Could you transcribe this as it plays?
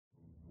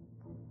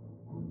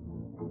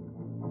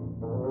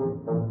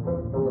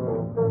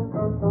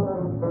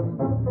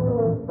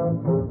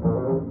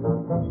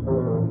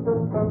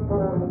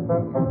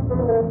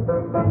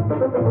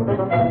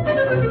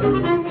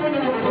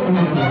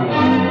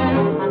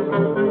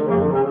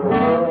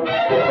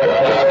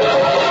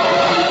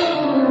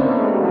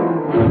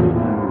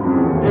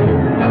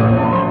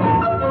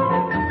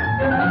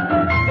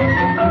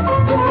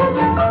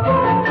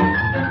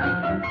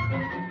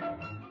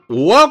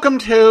Welcome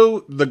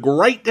to the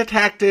Great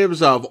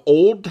Detectives of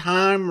Old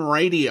Time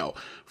Radio.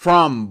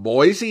 From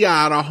Boise,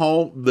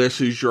 Idaho, this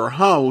is your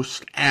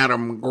host,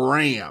 Adam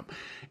Graham.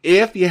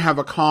 If you have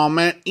a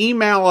comment,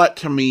 email it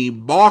to me,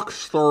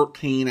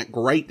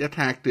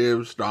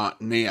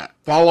 box13@greatdetectives.net.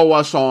 Follow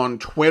us on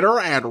Twitter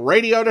at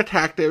Radio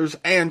Detectives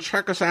and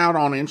check us out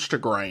on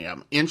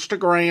Instagram,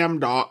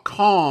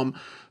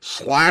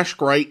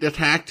 instagram.com/Great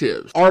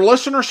Detectives. Our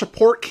listener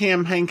support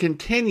campaign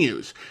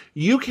continues.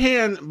 You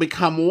can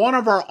become one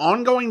of our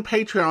ongoing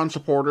Patreon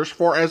supporters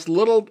for as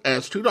little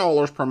as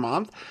 $2 per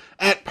month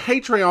at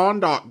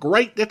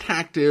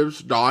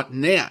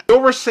patreon.greatdetectives.net.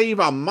 You'll receive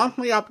a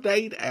monthly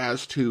update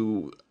as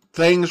to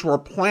things we're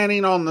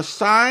planning on the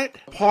site,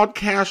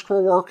 podcast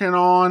we're working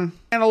on,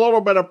 and a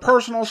little bit of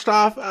personal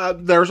stuff.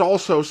 There's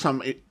also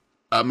some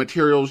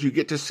materials you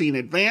get to see in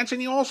advance,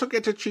 and you also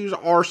get to choose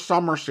our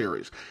summer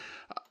series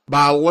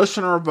by a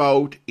listener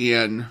vote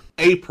in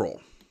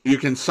April. You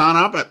can sign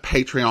up at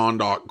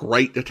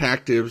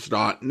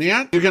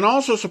patreon.greatdetectives.net. You can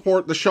also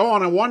support the show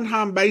on a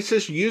one-time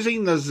basis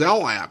using the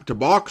Zelle app to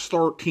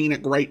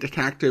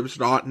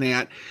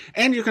box13@greatdetectives.net,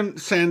 and you can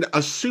send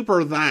a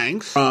super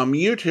thanks from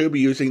YouTube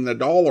using the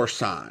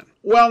 $sign.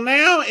 Well,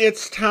 now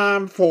it's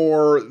time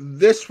for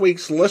this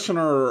week's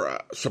listener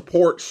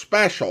support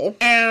special,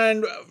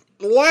 and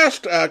the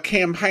last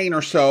campaign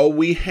or so,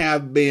 we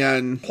have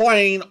been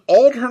playing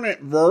alternate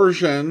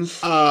versions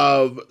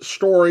of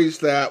stories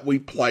that we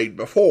played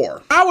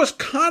before. I was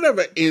kind of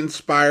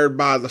inspired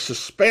by the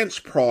Suspense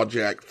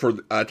project for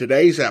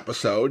today's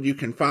episode. You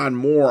can find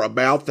more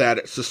about that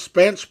at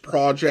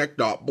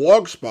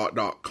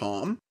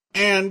suspenseproject.blogspot.com.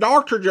 And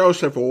Dr.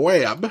 Joseph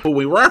Webb, who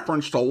we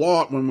referenced a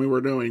lot when we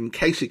were doing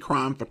Casey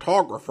Crime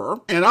Photographer,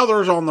 and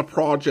others on the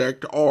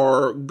project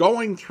are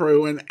going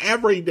through, and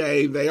every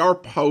day they are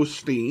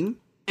posting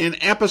an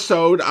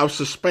episode of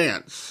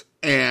Suspense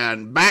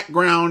and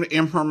background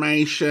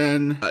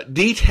information,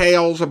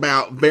 details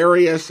about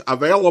various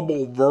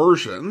available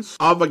versions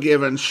of a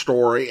given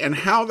story and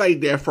how they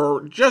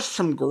differ. Just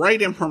some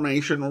great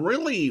information,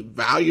 really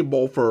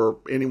valuable for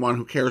anyone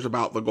who cares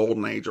about the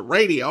golden age of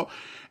radio.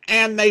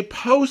 And they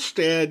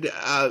posted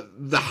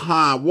The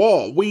High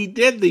Wall. We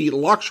did the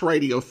Lux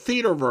Radio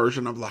Theater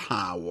version of The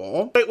High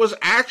Wall. It was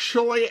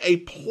actually a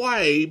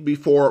play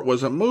before it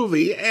was a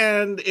movie,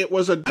 and it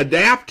was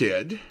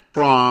adapted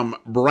from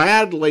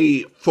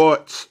Bradley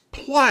Foote's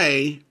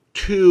play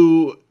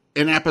to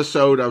an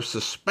episode of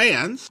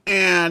Suspense,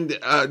 and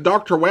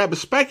Dr. Webb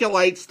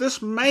speculates this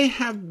may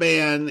have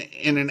been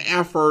in an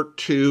effort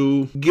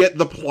to get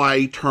the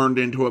play turned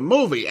into a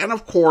movie, and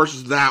of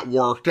course that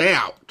worked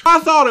out. I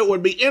thought it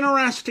would be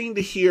interesting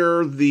to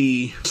hear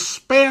the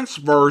Suspense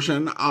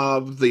version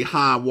of The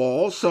High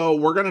Wall, so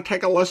we're going to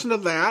take a listen to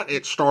that.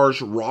 It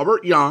stars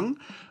Robert Young,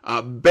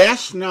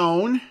 best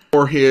known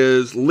for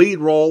his lead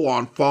role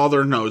on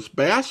Father Knows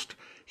Best.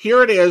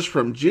 Here it is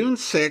from June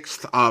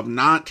 6th of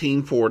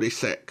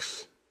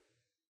 1946.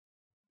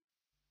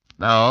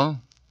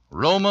 Now,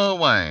 Roma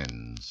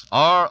Wines,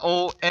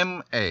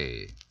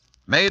 R-O-M-A,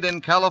 made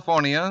in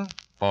California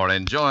for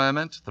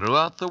enjoyment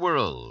throughout the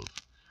world.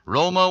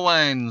 Roma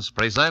Wines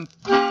present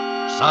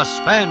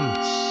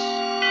Suspense.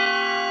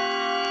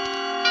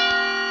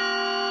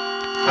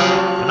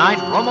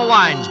 Tonight, Roma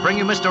Wines bring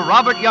you Mr.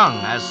 Robert Young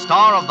as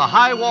star of The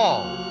High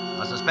Wall,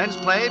 a suspense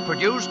play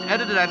produced,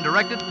 edited, and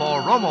directed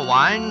for Roma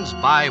Wines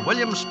by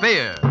William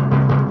Spear.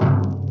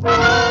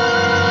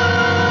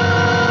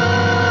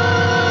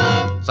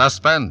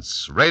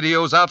 Suspense,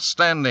 radio's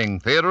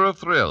outstanding theater of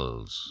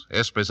thrills,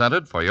 is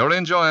presented for your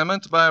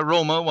enjoyment by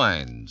Roma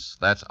Wines.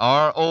 That's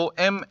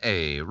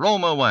R-O-M-A,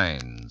 Roma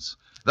Wines.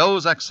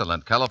 Those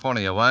excellent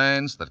California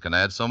wines that can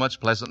add so much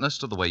pleasantness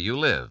to the way you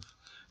live,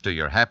 to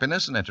your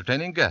happiness in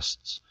entertaining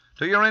guests,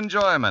 to your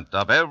enjoyment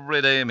of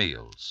everyday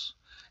meals.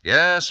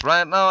 Yes,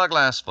 right now a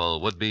glassful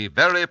would be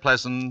very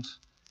pleasant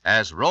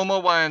as Roma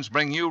Wines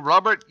bring you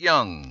Robert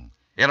Young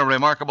in a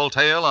remarkable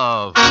tale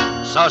of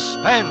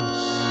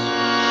suspense.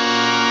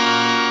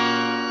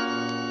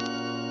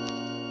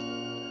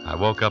 I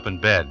woke up in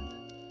bed.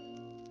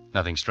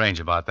 Nothing strange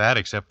about that,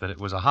 except that it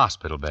was a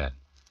hospital bed.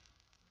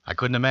 I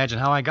couldn't imagine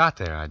how I got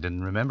there. I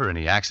didn't remember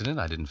any accident.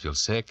 I didn't feel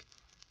sick.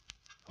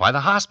 Why the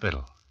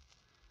hospital?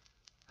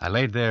 I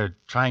laid there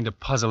trying to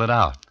puzzle it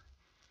out.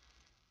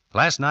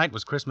 Last night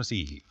was Christmas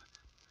Eve.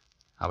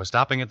 I was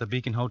stopping at the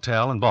Beacon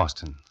Hotel in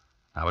Boston.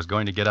 I was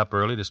going to get up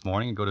early this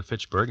morning and go to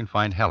Fitchburg and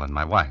find Helen,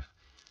 my wife.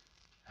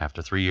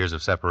 After 3 years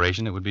of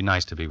separation, it would be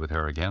nice to be with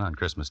her again on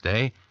Christmas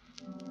Day.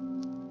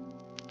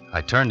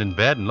 I turned in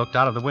bed and looked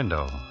out of the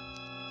window.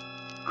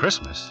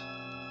 Christmas?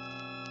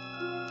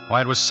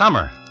 Why, it was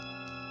summer.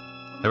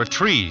 There were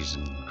trees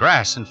and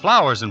grass and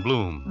flowers in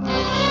bloom.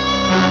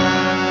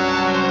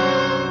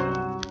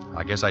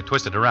 I guess I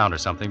twisted around or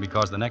something,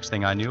 because the next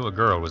thing I knew, a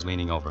girl was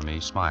leaning over me,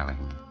 smiling.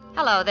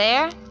 Hello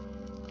there.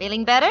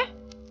 Feeling better?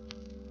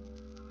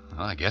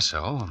 Well, I guess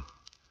so.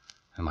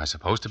 Am I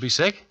supposed to be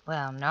sick?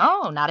 Well,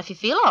 no, not if you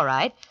feel all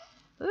right.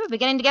 We were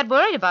beginning to get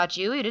worried about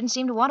you. You didn't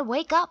seem to want to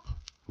wake up.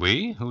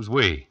 We? Who's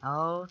we?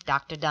 Oh,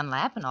 Dr.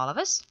 Dunlap and all of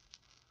us.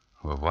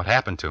 Well, what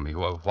happened to me?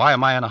 Why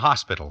am I in a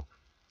hospital?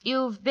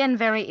 You've been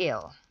very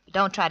ill.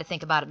 Don't try to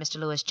think about it, Mr.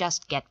 Lewis.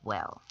 Just get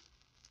well.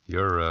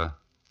 You're,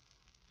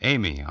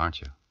 Amy,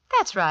 aren't you?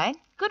 That's right.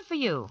 Good for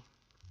you.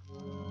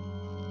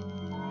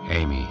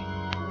 Amy.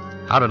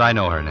 How did I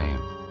know her name?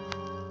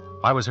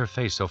 Why was her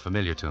face so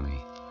familiar to me?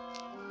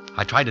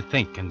 I tried to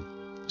think, and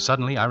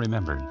suddenly I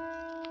remembered.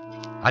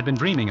 I'd been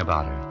dreaming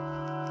about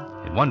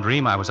her. In one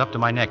dream, I was up to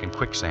my neck in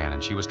quicksand,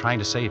 and she was trying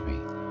to save me.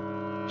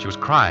 She was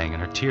crying,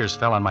 and her tears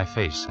fell on my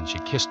face, and she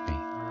kissed me.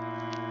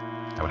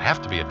 That would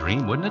have to be a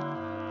dream, wouldn't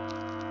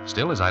it?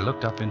 Still, as I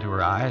looked up into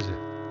her eyes,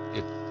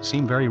 it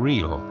seemed very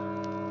real.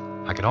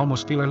 I could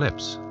almost feel her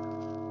lips.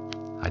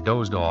 I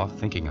dozed off,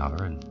 thinking of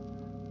her, and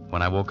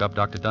when I woke up,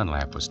 Dr.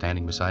 Dunlap was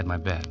standing beside my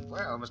bed.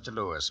 Well, Mr.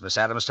 Lewis, Miss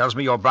Adams tells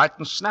me you're bright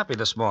and snappy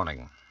this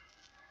morning.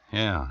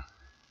 Yeah.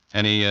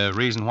 Any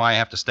reason why I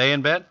have to stay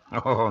in bed?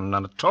 Oh,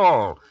 none at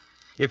all.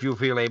 If you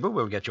feel able,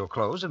 we'll get your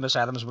clothes, and Miss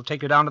Adams will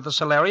take you down to the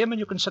solarium, and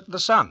you can sit in the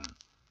sun.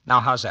 Now,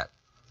 how's that?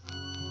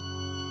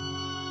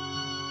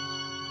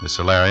 The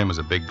solarium was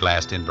a big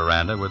glassed-in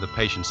veranda where the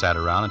patients sat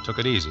around and took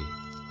it easy.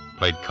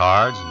 Played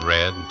cards and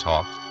read and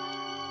talked.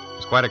 It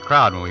was quite a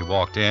crowd when we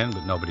walked in,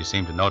 but nobody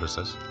seemed to notice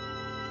us.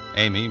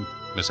 Amy,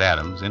 Miss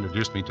Adams,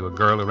 introduced me to a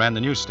girl who ran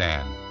the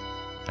newsstand.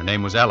 Her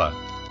name was Ella.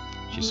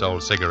 She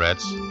sold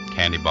cigarettes,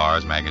 candy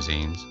bars,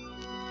 magazines.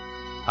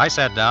 I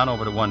sat down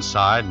over to one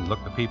side and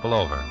looked the people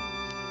over.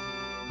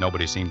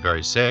 Nobody seemed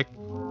very sick,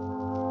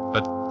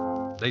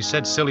 but they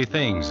said silly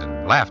things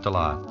and laughed a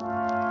lot.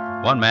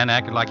 One man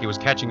acted like he was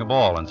catching a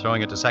ball and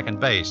throwing it to second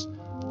base.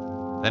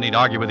 Then he'd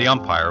argue with the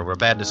umpire over a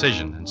bad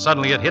decision, and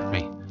suddenly it hit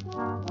me,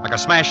 like a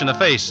smash in the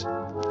face.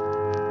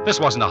 This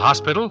wasn't a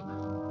hospital.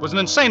 It was an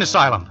insane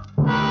asylum.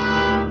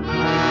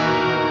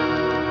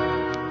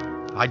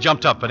 I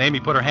jumped up, but Amy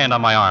put her hand on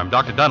my arm.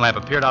 Dr. Dunlap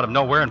appeared out of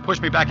nowhere and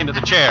pushed me back into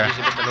the chair.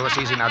 Easy, Mr. Lewis,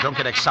 easy now. Don't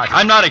get excited.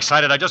 I'm not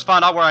excited. I just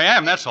found out where I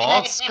am, that's all.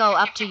 Let's go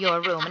up to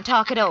your room and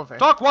talk it over.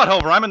 Talk what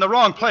over? I'm in the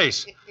wrong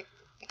place.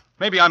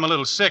 Maybe I'm a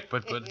little sick,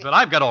 but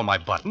I've got all my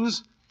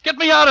buttons. Get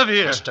me out of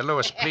here. Mr.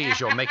 Lewis, please,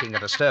 you're making a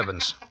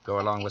disturbance.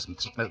 Go along with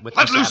Let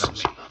Miss loose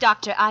Adams. me.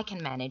 Doctor, I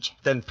can manage.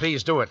 Then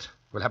please do it.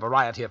 We'll have a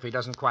riot here if he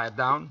doesn't quiet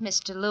down.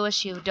 Mr.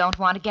 Lewis, you don't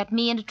want to get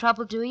me into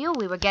trouble, do you?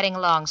 We were getting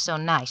along so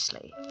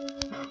nicely.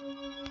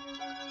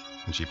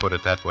 When she put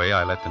it that way,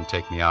 I let them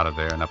take me out of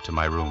there and up to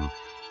my room.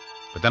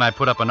 But then I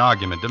put up an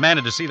argument,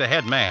 demanded to see the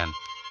head man.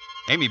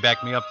 Amy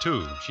backed me up,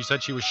 too. She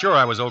said she was sure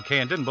I was okay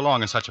and didn't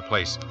belong in such a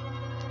place.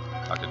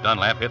 Dr.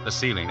 Dunlap hit the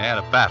ceiling. They had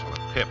a battle with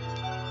Pip.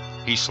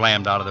 He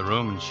slammed out of the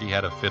room, and she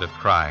had a fit of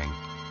crying.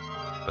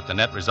 But the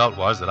net result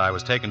was that I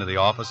was taken to the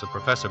office of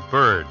Professor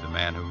Bird, the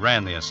man who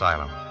ran the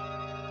asylum.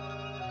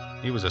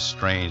 He was a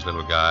strange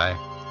little guy,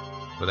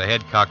 with a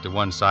head cocked to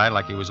one side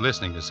like he was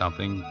listening to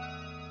something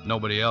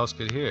nobody else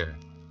could hear.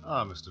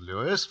 Ah, Mr.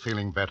 Lewis,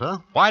 feeling better?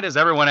 Why does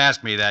everyone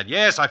ask me that?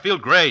 Yes, I feel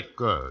great.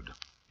 Good.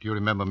 Do you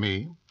remember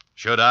me?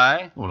 Should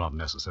I? Well, not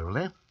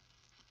necessarily.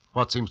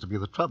 What seems to be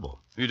the trouble?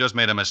 You just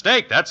made a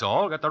mistake, that's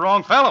all. Got the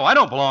wrong fellow. I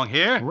don't belong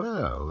here.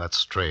 Well, that's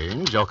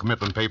strange. Your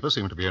commitment papers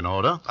seem to be in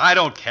order. I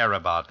don't care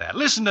about that.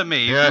 Listen to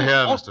me. Here,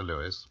 Oh. Mr.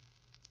 Lewis.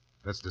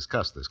 Let's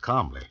discuss this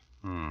calmly.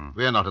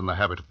 We're not in the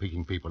habit of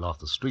picking people off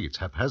the streets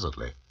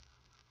haphazardly.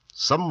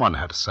 Someone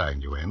had to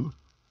sign you in.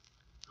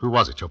 Who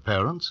was it, your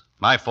parents?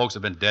 My folks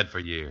have been dead for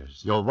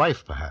years. Your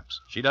wife,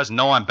 perhaps? She doesn't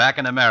know I'm back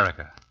in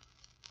America.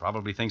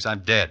 Probably thinks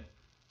I'm dead.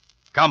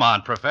 Come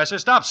on, Professor,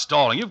 stop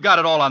stalling. You've got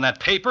it all on that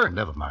paper.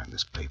 Never mind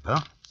this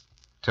paper.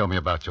 Tell me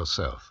about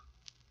yourself.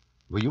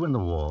 Were you in the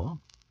war?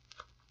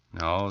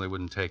 No, they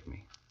wouldn't take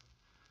me.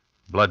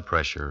 Blood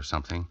pressure or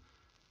something.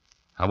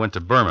 I went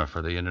to Burma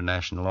for the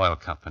International Oil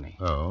Company.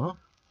 Oh?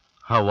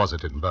 How was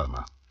it in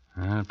Burma?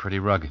 Pretty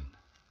rugged.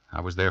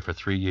 I was there for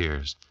 3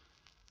 years.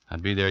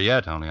 I'd be there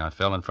yet, only I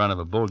fell in front of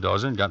a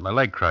bulldozer and got my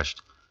leg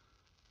crushed.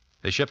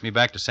 They shipped me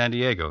back to San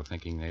Diego,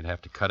 thinking they'd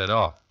have to cut it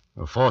off.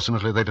 Well,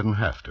 fortunately, they didn't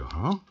have to,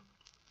 huh?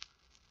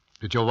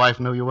 Did your wife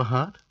know you were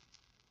hurt?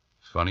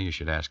 Funny you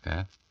should ask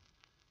that.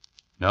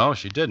 No,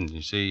 she didn't.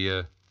 You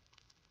see,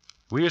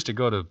 we used to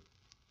go to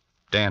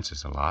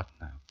dances a lot.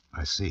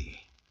 I see.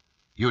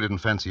 You didn't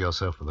fancy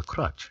yourself with a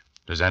crutch.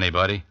 Does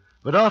anybody?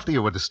 But after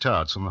you were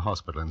discharged from the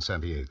hospital in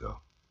San Diego,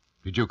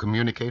 did you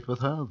communicate with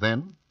her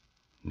then?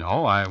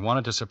 No, I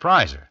wanted to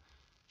surprise her.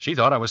 She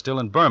thought I was still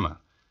in Burma.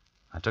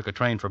 I took a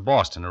train for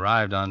Boston,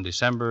 arrived on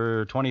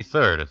December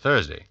 23rd, a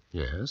Thursday.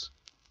 Yes.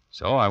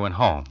 So I went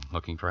home,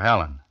 looking for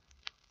Helen.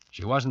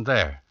 She wasn't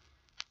there.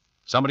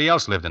 Somebody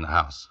else lived in the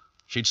house.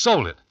 She'd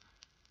sold it.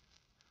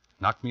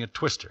 Knocked me a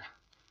twister.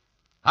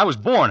 I was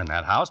born in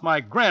that house. My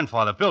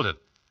grandfather built it.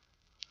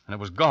 And it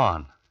was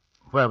gone.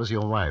 Where was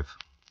your wife?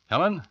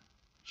 Helen?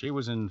 She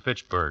was in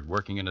Fitchburg,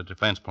 working in a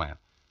defense plant.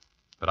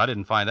 But I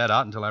didn't find that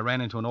out until I ran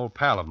into an old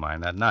pal of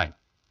mine that night.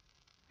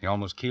 He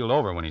almost keeled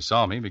over when he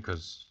saw me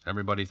because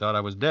everybody thought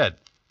I was dead.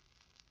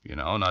 You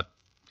know, not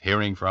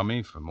hearing from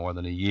me for more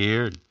than a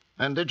year.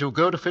 And did you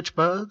go to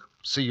Fitchburg,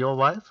 see your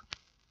wife?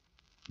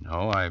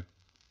 No,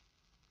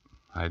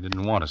 I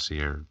didn't want to see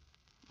her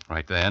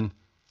right then.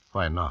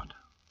 Why not?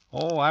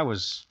 Oh, I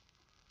was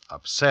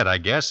upset, I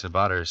guess,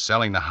 about her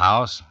selling the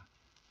house.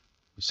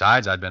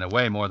 Besides, I'd been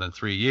away more than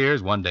 3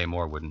 years. 1 day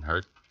more wouldn't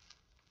hurt.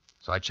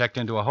 So I checked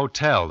into a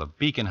hotel, the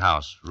Beacon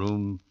House,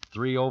 room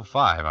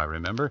 305, I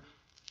remember.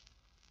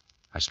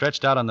 I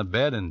stretched out on the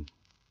bed and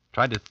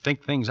tried to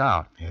think things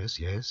out. Yes,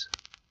 yes.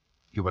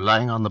 You were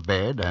lying on the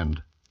bed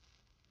and...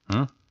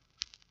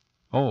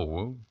 Oh,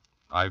 well,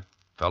 I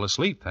fell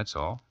asleep, that's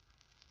all.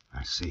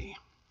 I see.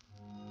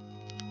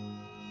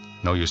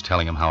 No use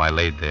telling him how I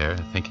laid there,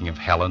 thinking of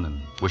Helen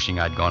and wishing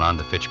I'd gone on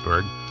to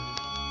Fitchburg.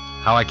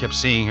 How I kept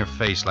seeing her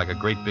face like a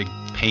great big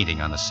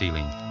painting on the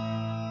ceiling.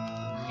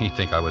 He'd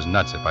think I was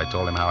nuts if I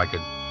told him how I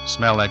could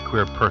smell that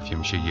queer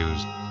perfume she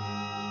used.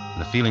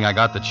 And the feeling I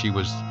got that she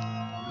was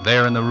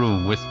there in the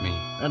room with me.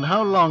 And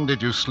how long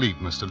did you sleep,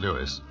 Mr.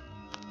 Lewis?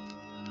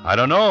 I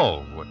don't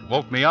know. What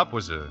woke me up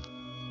was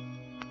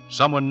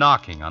someone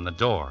knocking on the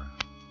door.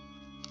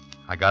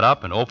 I got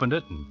up and opened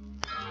it and...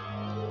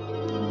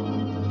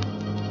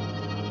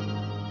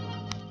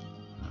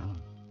 Well,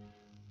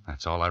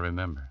 that's all I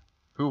remember.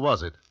 Who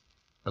was it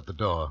at the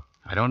door?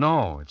 I don't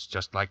know. It's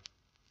just like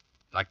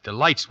the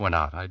lights went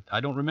out. I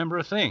don't remember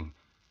a thing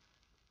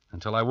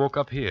until I woke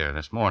up here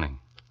this morning.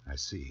 I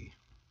see.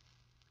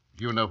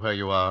 Do you know where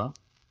you are?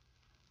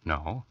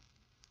 No.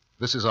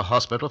 This is a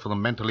hospital for the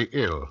mentally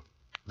ill.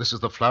 This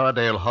is the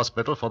Floridale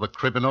Hospital for the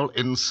criminal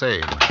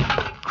insane.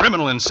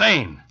 Criminal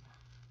insane?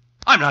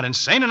 I'm not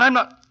insane, and I'm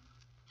not...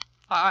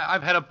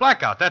 I've had a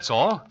blackout, that's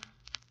all.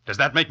 Does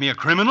that make me a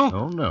criminal?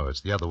 Oh, no,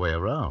 it's the other way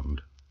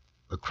around.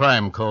 The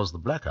crime caused the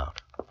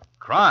blackout.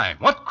 Crime?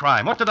 What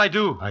crime? What did I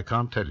do? I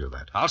can't tell you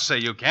that. I'll say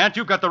you can't.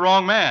 You've got the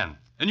wrong man.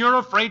 And you're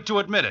afraid to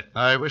admit it.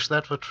 I wish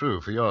that were true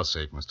for your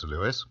sake, Mr.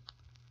 Lewis.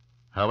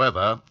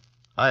 However,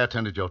 I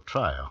attended your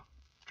trial.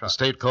 The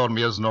state called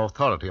me as an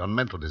authority on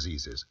mental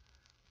diseases.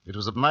 It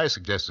was at my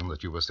suggestion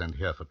that you were sent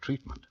here for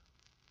treatment.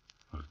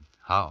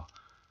 How?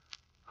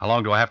 How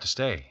long do I have to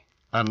stay?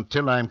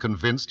 Until I'm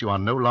convinced you are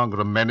no longer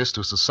a menace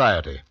to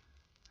society.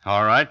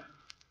 All right.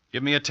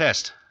 Give me a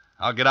test.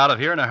 I'll get out of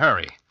here in a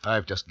hurry.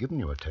 I've just given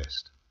you a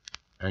test,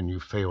 and you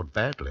failed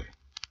badly.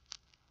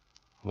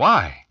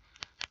 Why?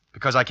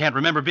 Because I can't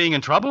remember being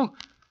in trouble?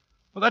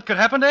 Well, that could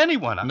happen to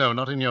anyone. No,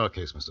 not in your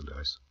case, Mr.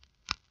 Lewis.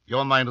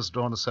 Your mind has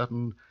drawn a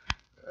certain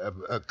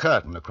a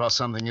curtain across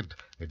something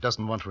it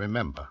doesn't want to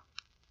remember.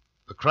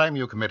 The crime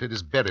you committed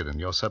is buried in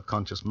your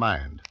subconscious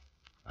mind.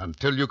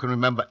 Until you can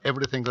remember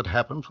everything that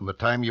happened from the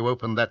time you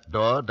opened that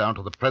door down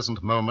to the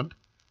present moment,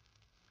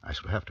 I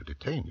shall have to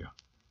detain you.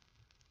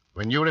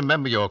 When you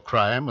remember your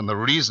crime and the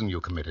reason you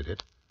committed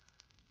it,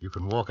 you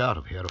can walk out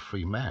of here a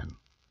free man.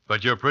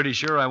 But you're pretty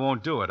sure I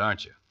won't do it,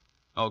 aren't you?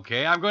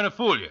 Okay, I'm going to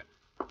fool you.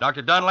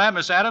 Dr. Dunlap,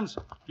 Miss Adams,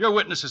 you're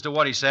witnesses to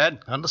what he said.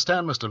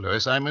 Understand, Mr.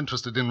 Lewis, I'm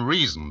interested in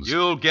reasons.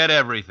 You'll get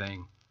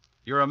everything.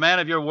 You're a man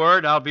of your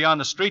word. I'll be on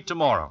the street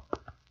tomorrow.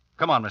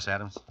 Come on, Miss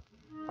Adams.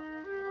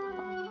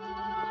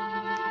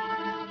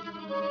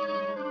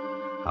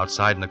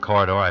 Outside in the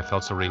corridor, I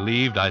felt so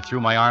relieved, I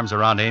threw my arms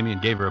around Amy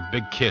and gave her a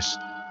big kiss.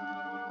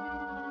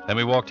 Then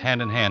we walked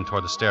hand in hand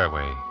toward the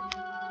stairway.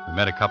 We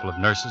met a couple of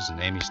nurses, and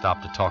Amy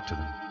stopped to talk to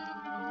them.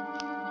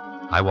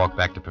 I walked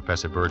back to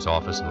Professor Bird's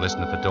office and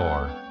listened at the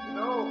door.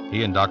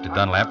 He and Dr.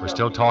 Dunlap were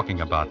still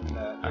talking about me.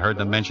 I heard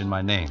them mention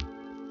my name.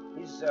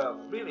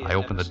 I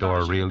opened the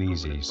door real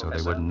easy so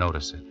they wouldn't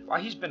notice it. Why,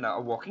 he's been a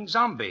walking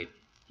zombie.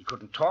 He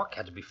couldn't talk,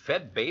 had to be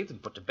fed, bathed,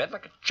 and put to bed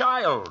like a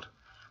child.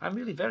 I'm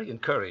really very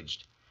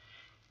encouraged.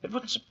 It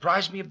wouldn't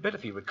surprise me a bit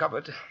if he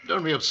recovered.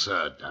 Don't be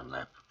absurd,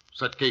 Dunlap.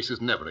 Such cases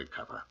never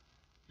recover.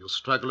 You'll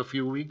struggle a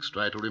few weeks,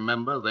 try to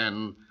remember,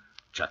 then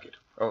chuck it.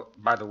 Oh,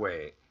 by the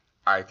way,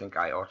 I think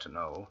I ought to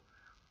know.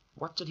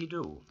 What did he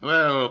do?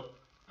 Well,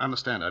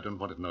 understand I don't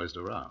want it noised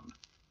around.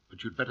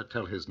 But you'd better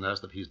tell his nurse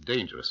that he's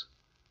dangerous,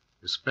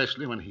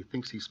 especially when he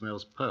thinks he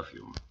smells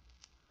perfume.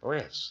 Oh,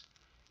 yes.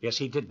 Yes,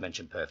 he did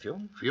mention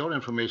perfume. For your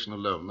information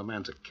alone, the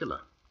man's a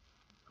killer.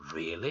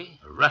 Really?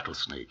 A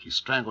rattlesnake. He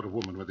strangled a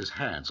woman with his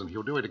hands, and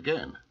he'll do it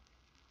again.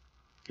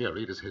 Here,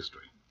 read his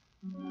history.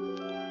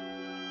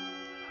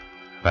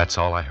 That's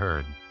all I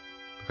heard,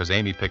 because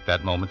Amy picked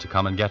that moment to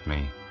come and get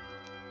me.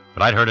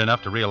 But I'd heard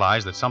enough to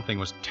realize that something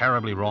was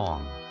terribly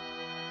wrong.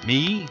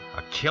 Me?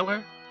 A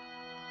killer?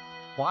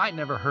 Why, I'd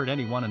never hurt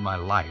anyone in my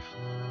life.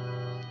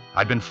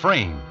 I'd been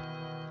framed.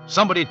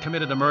 Somebody had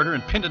committed a murder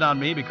and pinned it on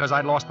me because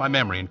I'd lost my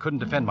memory and couldn't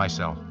defend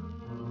myself.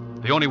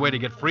 The only way to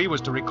get free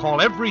was to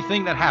recall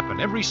everything that happened,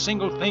 every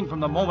single thing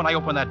from the moment I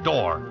opened that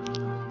door.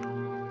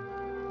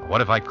 What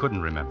if I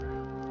couldn't remember?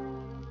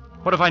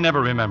 What if I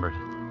never remembered?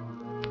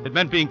 It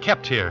meant being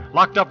kept here,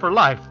 locked up for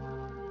life,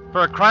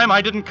 for a crime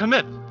I didn't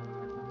commit.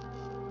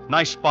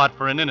 Nice spot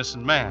for an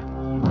innocent man.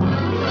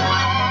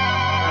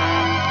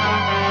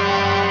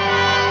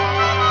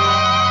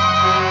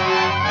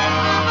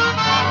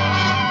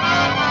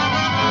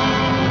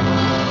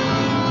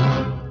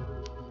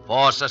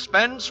 For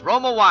Suspense,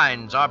 Roma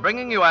Wines are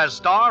bringing you as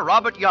star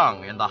Robert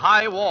Young in The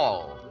High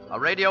Wall, a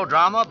radio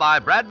drama by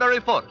Bradbury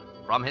Foote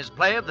from his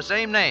play of the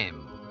same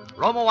name.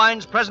 Roma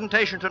Wines'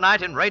 presentation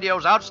tonight in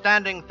radio's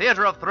outstanding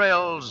theater of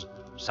thrills,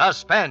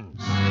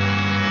 Suspense.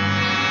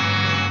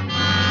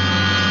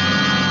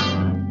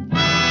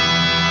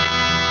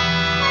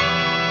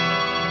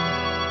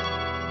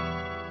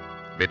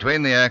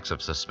 Between the acts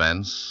of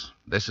suspense,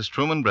 this is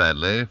Truman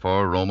Bradley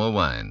for Roma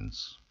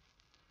Wines.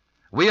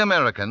 We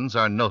Americans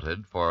are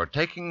noted for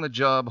taking the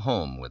job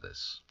home with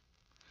us.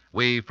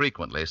 We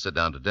frequently sit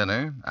down to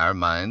dinner, our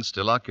minds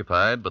still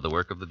occupied by the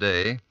work of the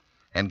day,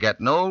 and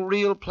get no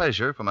real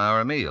pleasure from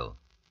our meal.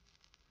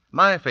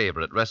 My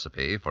favorite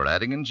recipe for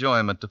adding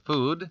enjoyment to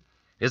food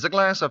is a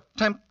glass of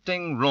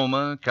tempting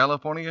Roma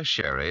California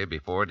sherry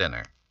before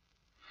dinner.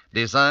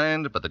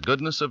 Designed by the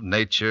goodness of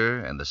nature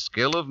and the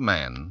skill of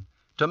man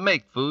to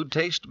make food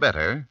taste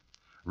better,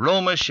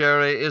 Roma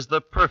sherry is the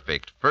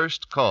perfect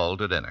first call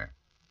to dinner.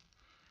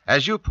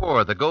 As you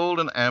pour the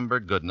golden amber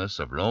goodness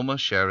of Roma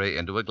sherry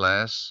into a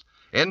glass,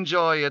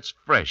 enjoy its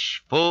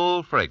fresh,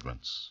 full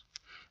fragrance.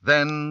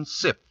 Then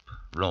sip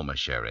Roma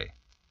sherry.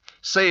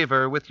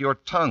 Savor with your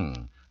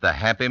tongue the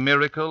happy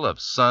miracle of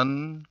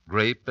sun,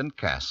 grape, and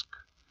cask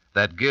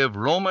that give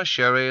Roma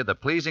sherry the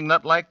pleasing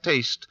nut-like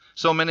taste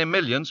so many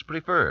millions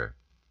prefer.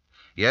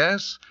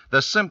 Yes,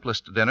 the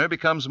simplest dinner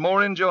becomes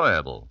more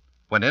enjoyable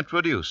when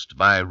introduced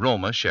by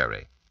Roma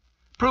sherry.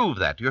 Prove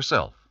that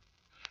yourself.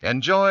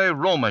 Enjoy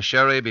Roma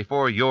sherry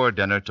before your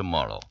dinner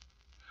tomorrow.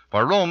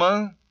 For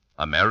Roma,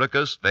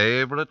 America's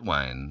favorite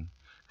wine,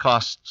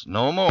 costs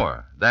no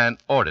more than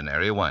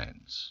ordinary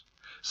wines.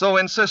 So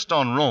insist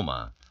on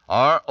Roma,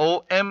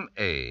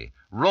 R-O-M-A,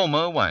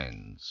 Roma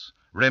wines.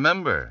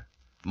 Remember,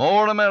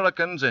 more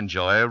Americans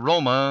enjoy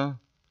Roma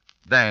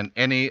than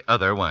any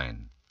other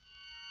wine.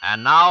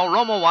 And now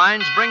Roma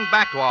Wines bring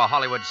back to our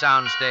Hollywood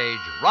soundstage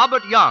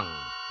Robert Young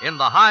in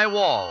The High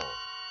Wall,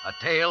 a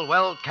tale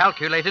well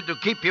calculated to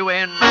keep you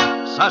in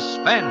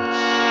suspense.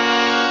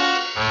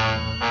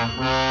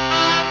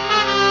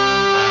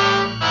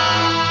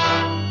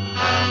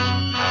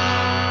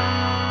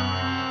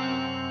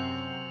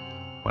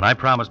 When I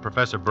promised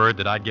Professor Bird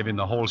that I'd give him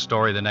the whole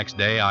story the next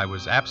day, I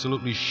was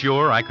absolutely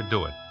sure I could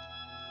do it.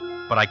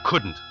 But I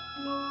couldn't.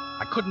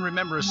 I couldn't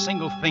remember a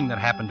single thing that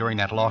happened during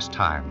that lost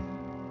time.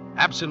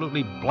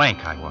 Absolutely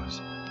blank I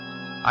was.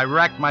 I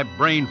racked my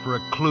brain for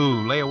a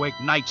clue, lay awake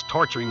nights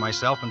torturing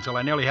myself until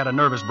I nearly had a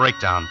nervous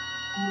breakdown.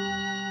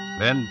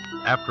 Then,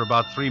 after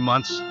about 3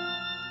 months,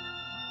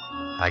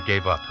 I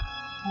gave up.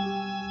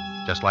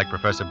 Just like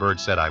Professor Bird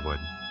said I would.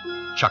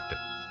 Chucked it.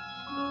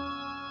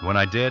 When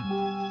I did,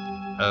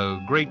 a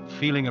great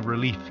feeling of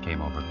relief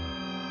came over me.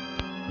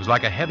 It was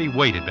like a heavy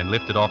weight had been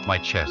lifted off my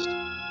chest.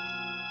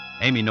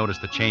 Amy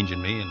noticed the change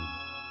in me, and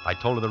I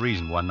told her the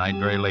reason one night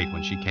very late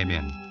when she came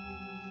in.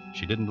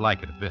 She didn't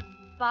like it a bit.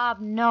 Bob,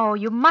 no,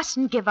 you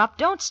mustn't give up.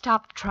 Don't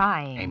stop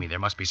trying. Amy, there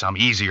must be some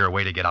easier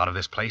way to get out of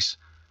this place.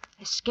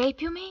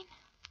 Escape, you mean?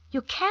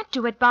 You can't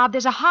do it, Bob.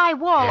 There's a high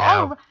wall.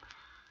 Yeah.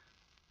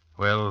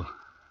 Well,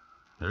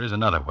 there is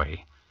another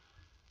way.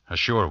 A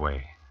sure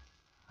way.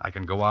 I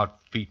can go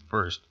out feet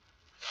first.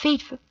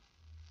 Feet for...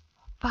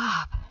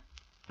 Bob.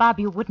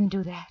 Bob, you wouldn't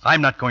do that.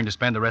 I'm not going to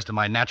spend the rest of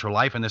my natural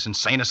life in this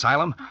insane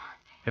asylum.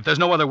 If there's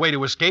no other way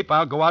to escape,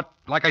 I'll go out,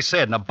 like I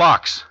said, in a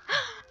box.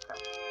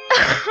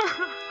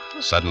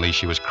 Suddenly,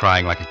 she was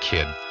crying like a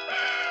kid.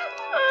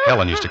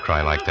 Helen used to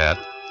cry like that.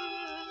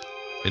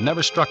 It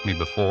never struck me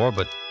before,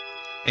 but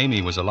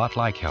Amy was a lot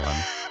like Helen.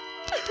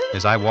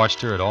 As I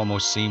watched her, it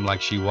almost seemed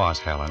like she was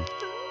Helen.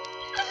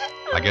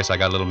 I guess I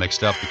got a little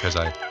mixed up because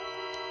I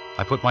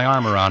put my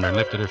arm around her and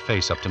lifted her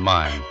face up to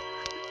mine.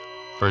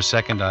 For a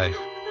second, I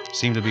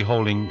seemed to be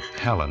holding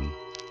Helen.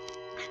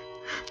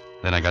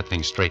 Then I got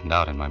things straightened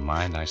out in my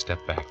mind, and I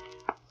stepped back.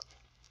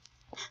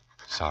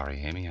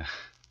 Sorry, Amy. I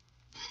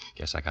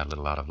guess I got a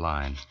little out of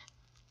line.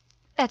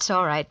 That's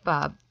all right,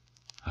 Bob.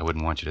 I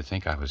wouldn't want you to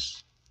think I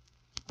was,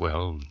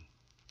 well,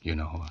 you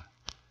know.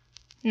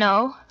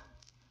 No?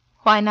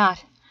 Why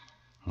not?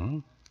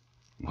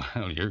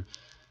 Well,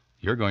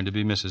 you're going to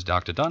be Mrs.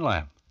 Dr.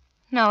 Dunlap.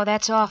 No,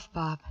 that's off,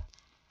 Bob.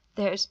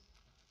 There's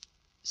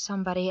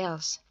somebody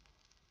else.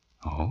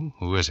 Oh,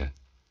 who is it?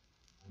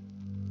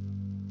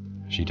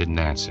 She didn't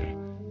answer.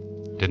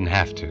 Didn't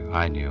have to,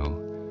 I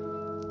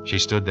knew. She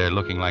stood there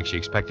looking like she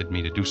expected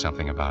me to do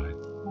something about it,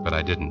 but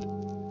I didn't.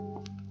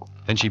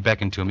 Then she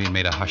beckoned to me and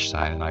made a hush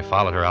sign, and I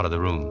followed her out of the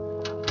room.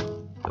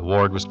 The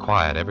ward was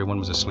quiet. Everyone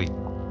was asleep.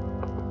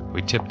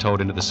 We tiptoed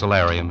into the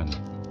solarium and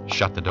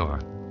shut the door.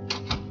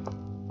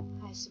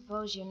 I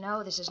suppose you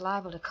know this is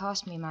liable to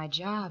cost me my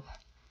job.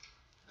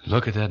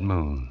 Look at that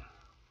moon.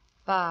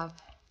 Bob,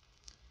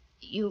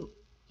 you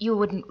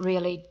wouldn't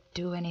really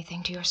do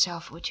anything to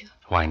yourself, would you?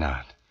 Why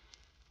not?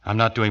 I'm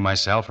not doing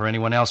myself or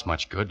anyone else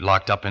much good,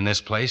 locked up in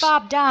this place.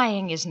 Bob,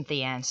 dying isn't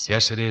the answer.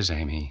 Yes, it is,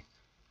 Amy.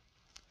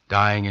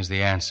 Dying is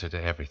the answer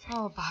to everything.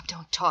 Oh, Bob,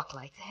 don't talk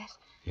like that.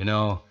 You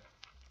know,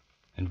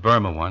 in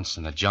Burma once,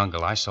 in the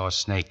jungle, I saw a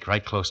snake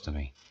right close to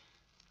me.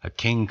 A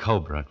king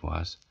cobra it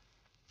was.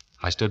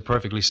 I stood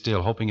perfectly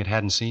still, hoping it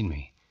hadn't seen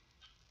me.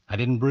 I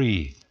didn't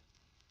breathe.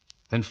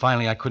 Then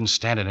finally I couldn't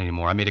stand it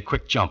anymore. I made a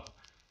quick jump.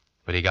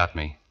 But he got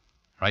me.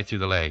 Right through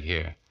the leg,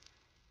 here.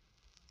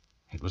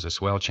 It was a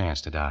swell chance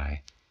to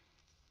die.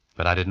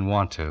 But I didn't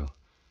want to.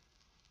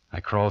 I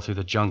crawled through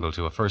the jungle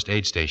to a first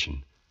aid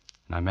station,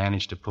 and I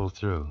managed to pull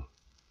through.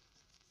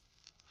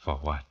 For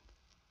what?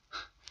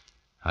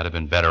 I'd have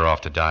been better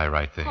off to die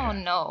right there. Oh,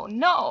 no,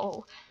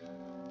 no.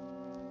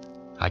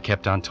 I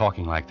kept on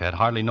talking like that,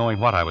 hardly knowing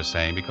what I was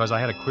saying, because I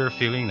had a queer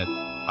feeling that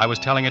I was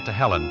telling it to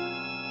Helen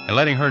and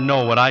letting her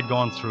know what I'd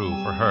gone through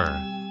for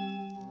her.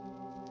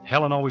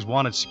 Helen always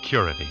wanted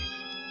security,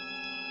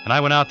 and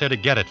I went out there to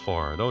get it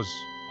for her. Those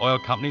oil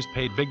companies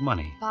paid big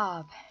money.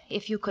 Bob,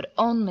 if you could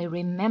only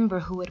remember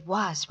who it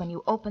was when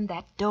you opened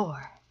that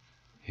door.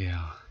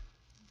 Yeah.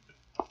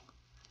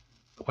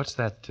 What's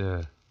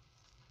that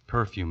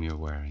perfume you're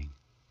wearing?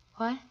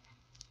 What?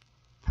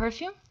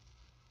 Perfume?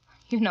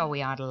 You know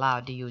we aren't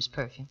allowed to use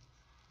perfume.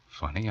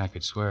 Funny, I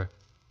could swear.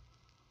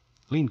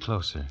 Lean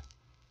closer.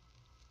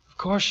 Of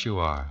course you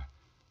are.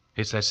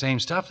 It's that same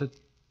stuff that...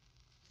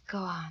 Go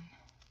on.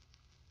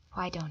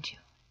 Why don't you?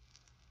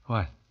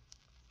 What?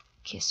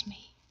 Kiss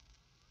me.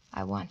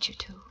 I want you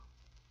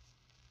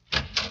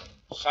to.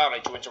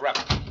 Sorry to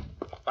interrupt,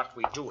 but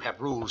we do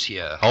have rules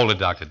here. Hold it,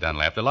 Dr.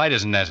 Dunlap. The light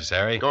isn't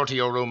necessary. Go to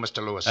your room,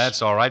 Mr. Lewis.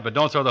 That's all right, but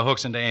don't throw the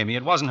hooks into Amy.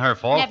 It wasn't her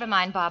fault. Never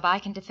mind, Bob. I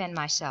can defend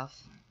myself.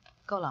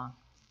 Go along.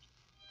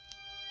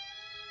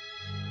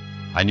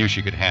 I knew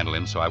she could handle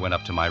him, so I went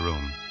up to my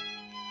room.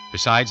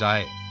 Besides,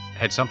 I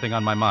had something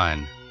on my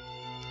mind.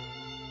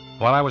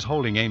 While I was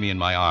holding Amy in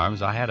my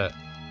arms, I had a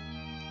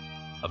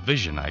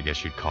vision, I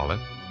guess you'd call it.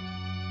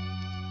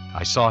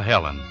 I saw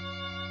Helen.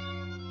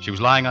 She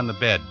was lying on the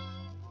bed.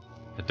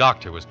 The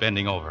doctor was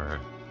bending over her.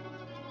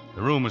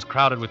 The room was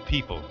crowded with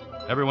people.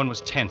 Everyone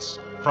was tense,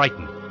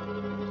 frightened.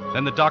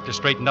 Then the doctor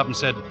straightened up and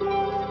said,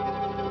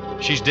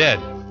 "She's dead."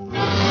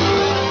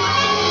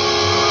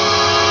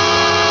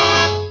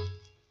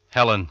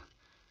 Helen,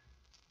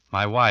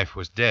 my wife,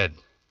 was dead.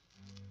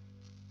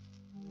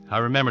 I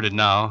remembered it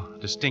now,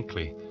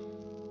 distinctly.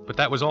 But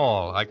that was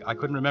all. I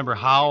couldn't remember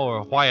how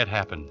or why it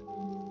happened.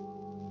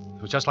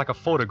 It was just like a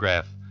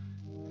photograph.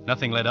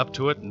 Nothing led up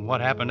to it, and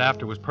what happened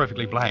after was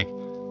perfectly blank.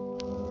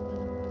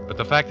 But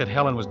the fact that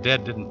Helen was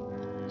dead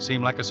didn't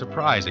seem like a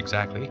surprise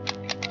exactly.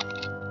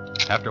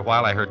 After a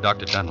while, I heard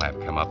Dr. Dunlap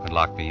come up and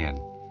lock me in.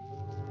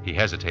 He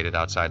hesitated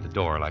outside the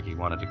door like he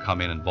wanted to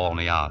come in and bawl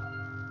me out.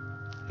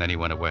 Then he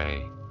went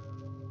away.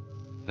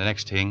 The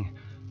next thing,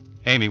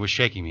 Amy was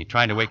shaking me,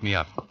 trying to wake me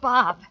up.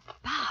 Bob.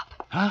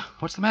 Huh?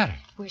 What's the matter?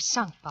 We're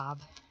sunk,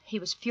 Bob. He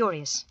was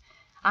furious.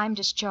 I'm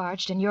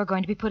discharged, and you're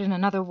going to be put in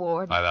another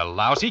ward. By the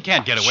louse, he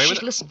can't get away with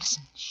it. Listen.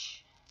 Shh.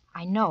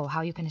 I know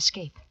how you can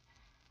escape.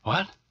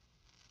 What?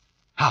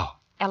 How?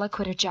 Ella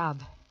quit her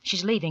job.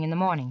 She's leaving in the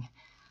morning.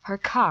 Her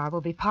car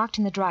will be parked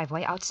in the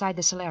driveway outside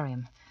the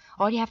solarium.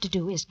 All you have to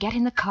do is get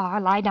in the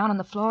car, lie down on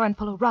the floor, and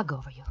pull a rug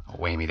over you.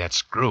 Oh, Amy, that's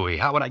screwy.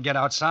 How would I get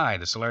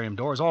outside? The solarium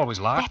door is always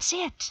locked. That's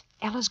it.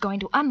 Ella's going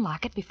to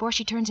unlock it before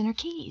she turns in her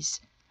keys.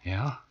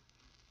 Yeah?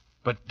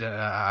 But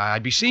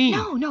I'd be seen.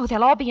 No,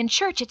 they'll all be in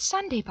church. It's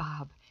Sunday,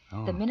 Bob.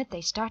 Oh. The minute they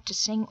start to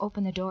sing,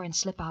 open the door and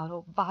slip out.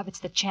 Oh, Bob, it's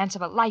the chance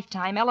of a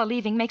lifetime. Ella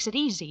leaving makes it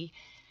easy.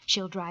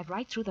 She'll drive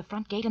right through the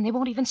front gate, and they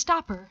won't even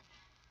stop her.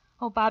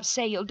 Oh, Bob,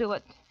 say you'll do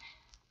it.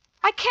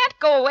 I can't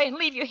go away and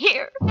leave you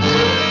here.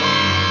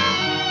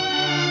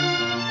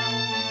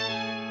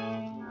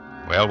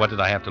 Well, what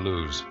did I have to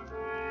lose?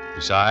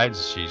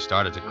 Besides, she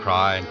started to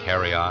cry and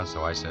carry on,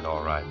 so I said,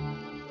 all right.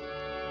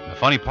 And the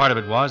funny part of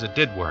it was, it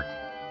did work.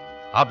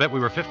 I'll bet we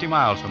were 50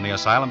 miles from the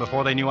asylum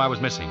before they knew I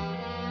was missing.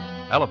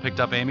 Ella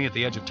picked up Amy at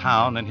the edge of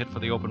town, then hit for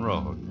the open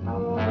road.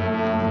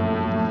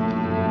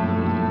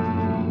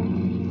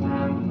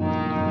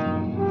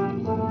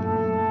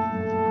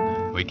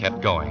 We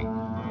kept going.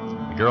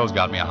 The girls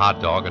got me a hot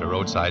dog at a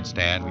roadside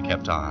stand. We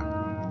kept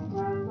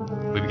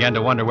on. We began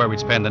to wonder where we'd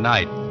spend the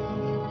night.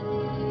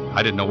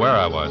 I didn't know where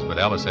I was, but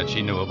Ella said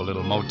she knew of a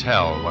little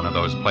motel, one of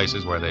those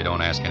places where they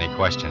don't ask any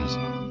questions.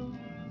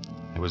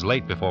 It was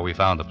late before we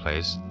found the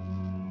place.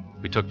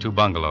 We took 2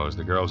 bungalows,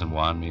 the girls in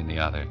one, me in the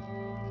other.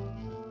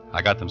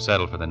 I got them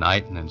settled for the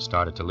night and then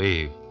started to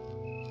leave.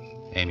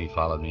 Amy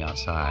followed me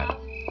outside.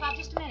 Bob,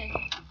 just a minute.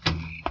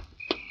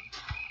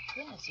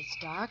 Goodness, it's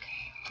dark.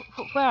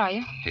 Where are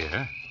you?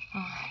 Here?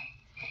 Oh,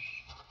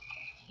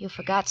 you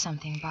forgot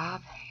something,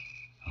 Bob.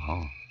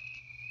 Oh,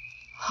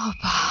 Oh,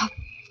 Bob.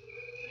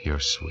 you're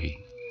sweet.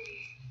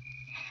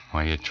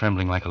 Why, you're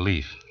trembling like a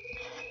leaf.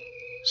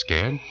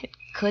 Scared? It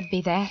could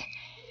be that.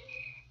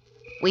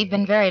 We've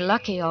been very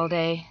lucky all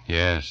day.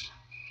 Yes.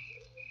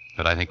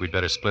 But I think we'd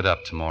better split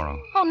up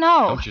tomorrow. Oh,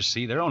 no. Don't you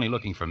see? They're only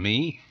looking for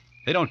me.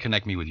 They don't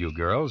connect me with you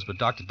girls, but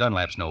Dr.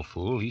 Dunlap's no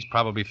fool. He's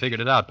probably figured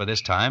it out by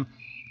this time.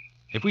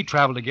 If we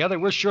travel together,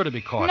 we're sure to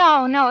be caught.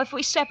 No. If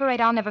we separate,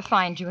 I'll never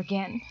find you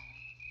again.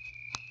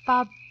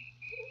 Bob,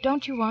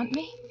 don't you want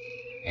me?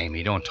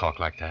 Amy, don't talk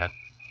like that.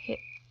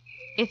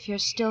 If you're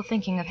still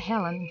thinking of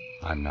Helen.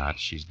 I'm not.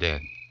 She's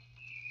dead.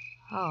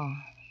 Oh.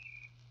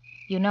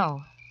 You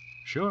know.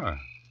 Sure.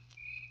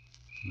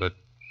 But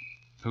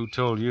who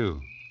told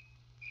you?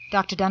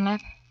 Dr.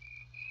 Dunlap?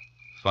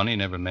 Funny,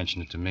 never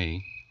mentioned it to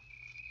me.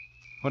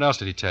 What else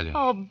did he tell you?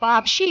 Oh,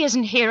 Bob, she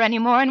isn't here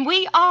anymore, and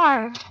we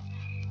are.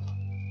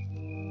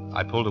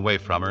 I pulled away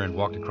from her and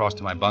walked across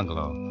to my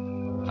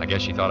bungalow. I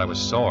guess she thought I was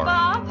sore.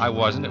 Bob? I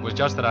wasn't. It was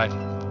just that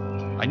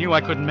I knew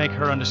I couldn't make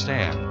her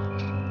understand.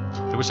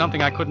 It was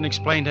something I couldn't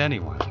explain to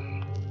anyone.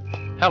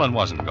 Helen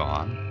wasn't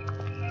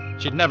gone.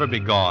 She'd never be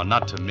gone,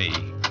 not to me.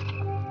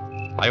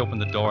 I opened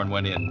the door and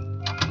went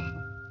in.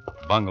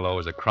 The bungalow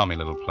was a crummy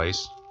little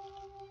place.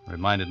 It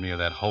reminded me of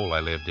that hole I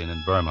lived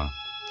in Burma.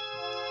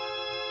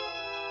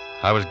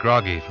 I was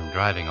groggy from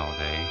driving all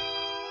day.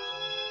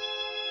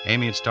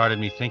 Amy had started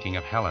me thinking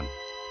of Helen.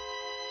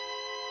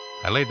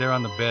 I laid there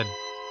on the bed,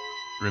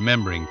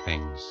 remembering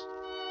things.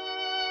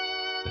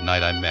 The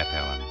night I met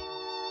Helen.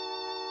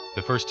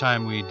 The first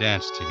time we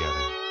danced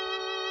together.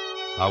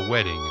 Our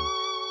wedding and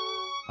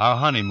our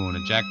honeymoon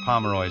at Jack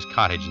Pomeroy's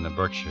cottage in the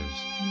Berkshires.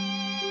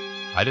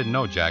 I didn't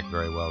know Jack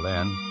very well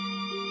then,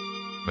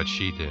 but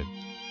she did.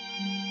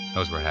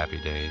 Those were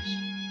happy days.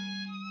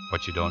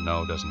 What you don't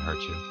know doesn't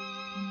hurt you.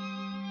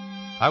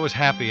 I was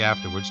happy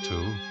afterwards,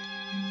 too.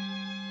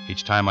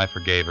 Each time I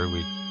forgave her,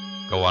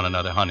 we'd go on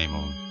another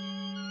honeymoon.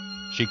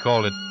 She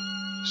called it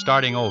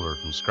starting over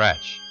from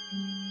scratch.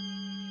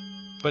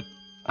 But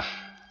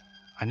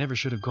I never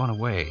should have gone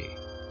away.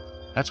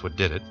 That's what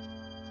did it.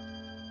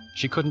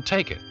 She couldn't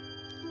take it.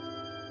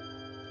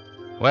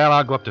 Well,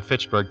 I'll go up to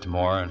Fitchburg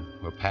tomorrow and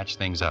we'll patch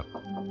things up.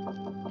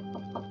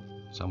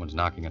 Someone's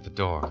knocking at the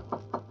door.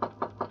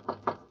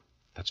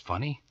 That's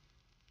funny.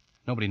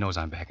 Nobody knows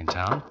I'm back in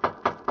town.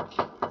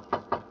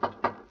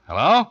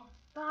 Hello?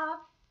 Bob,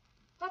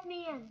 let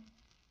me in.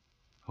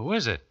 Who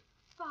is it?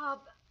 Bob,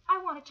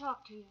 I want to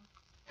talk to you.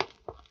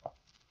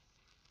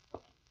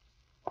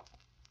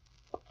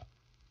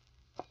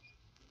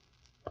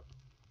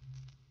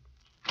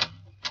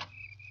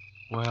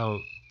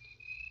 Well,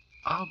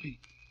 I'll be...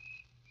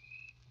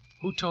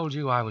 Who told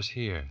you I was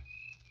here?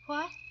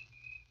 What?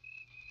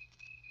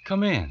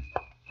 Come in.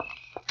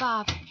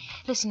 Bob,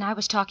 listen, I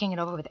was talking it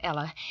over with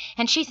Ella,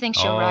 and she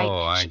thinks you're right.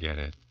 Oh, I get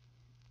it.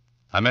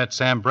 I met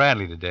Sam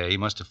Bradley today. He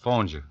must have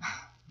phoned you.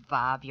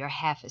 Bob, you're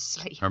half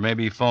asleep. Or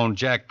maybe he phoned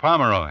Jack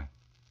Pomeroy.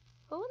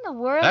 Who in the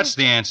world That's is...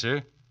 the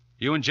answer.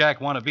 You and Jack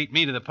want to beat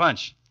me to the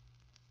punch.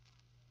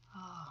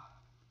 Oh.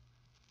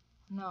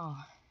 No.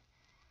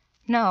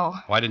 No.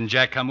 Why didn't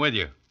Jack come with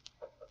you?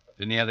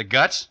 Didn't he have the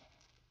guts?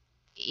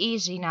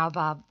 Easy now,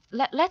 Bob.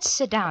 Let's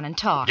sit down and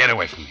talk. Get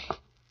away from me.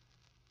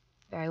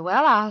 Very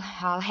well,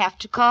 I'll have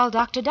to call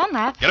Dr.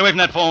 Dunlap. Get away from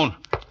that phone.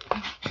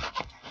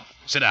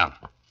 Sit down.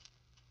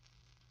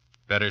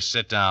 Better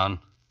sit down.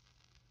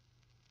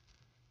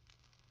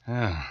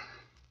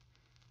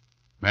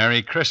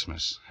 Merry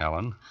Christmas,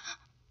 Helen.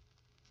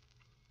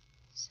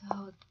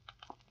 So,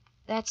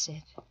 that's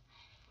it.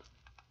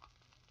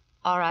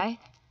 All right.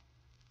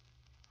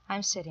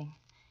 I'm sitting.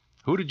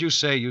 Who did you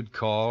say you'd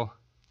call?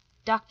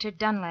 Dr.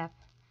 Dunlap.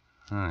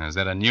 Is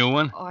that a new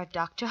one? Or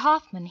Dr.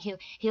 Hoffman.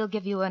 He'll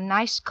give you a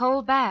nice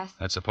cold bath.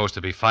 That's supposed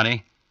to be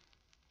funny.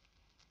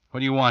 What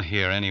do you want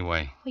here,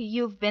 anyway? Well,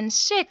 you've been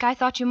sick. I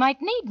thought you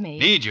might need me.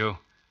 Need you?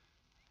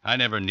 I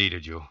never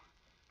needed you.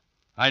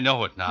 I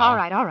know it now. All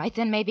right.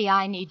 Then maybe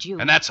I need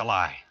you. And that's a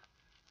lie.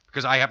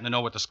 Because I happen to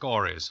know what the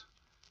score is.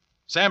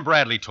 Sam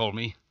Bradley told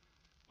me.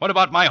 What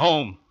about my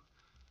home?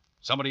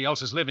 Somebody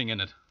else is living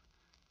in it.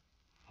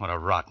 What a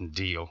rotten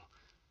deal.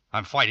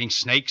 I'm fighting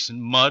snakes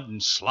and mud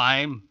and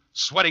slime,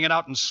 sweating it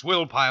out in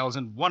swill piles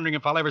and wondering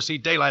if I'll ever see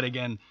daylight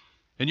again.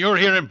 And you're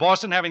here in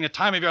Boston having the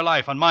time of your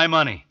life on my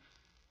money.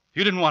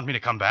 You didn't want me to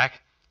come back.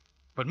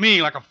 But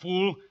me, like a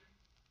fool,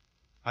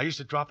 I used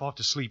to drop off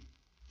to sleep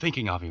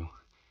thinking of you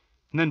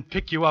and then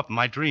pick you up in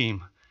my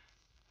dream.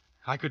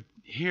 I could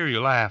hear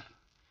you laugh,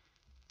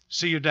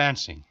 see you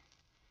dancing,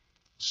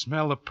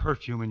 smell the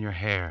perfume in your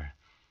hair.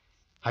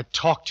 I'd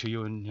talk to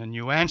you and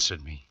you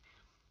answered me.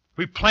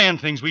 We planned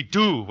things we'd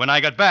do when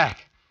I got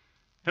back.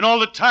 And all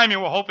the time you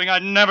were hoping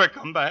I'd never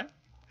come back.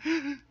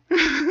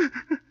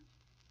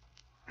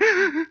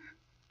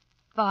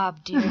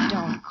 Bob, dear,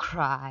 don't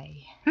cry.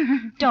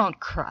 Don't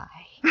cry.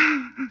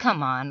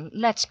 Come on,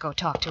 let's go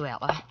talk to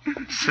Ella.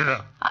 Sit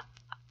down.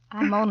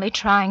 I'm only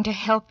trying to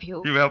help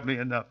you. You've helped me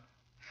enough.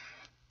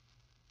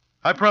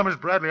 I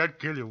promised Bradley I'd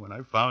kill you when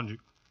I found you.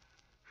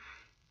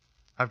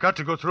 I've got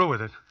to go through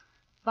with it.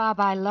 Bob,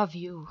 I love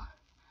you.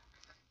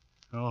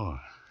 Oh,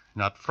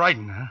 not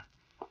frightened, huh?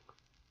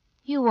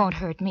 You won't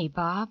hurt me,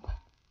 Bob.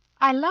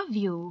 I love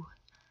you.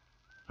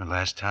 The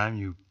last time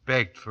you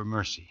begged for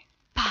mercy.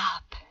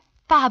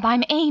 Bob,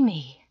 I'm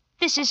Amy.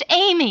 This is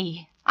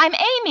Amy. I'm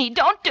Amy.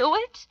 Don't do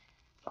it.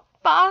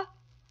 Bob.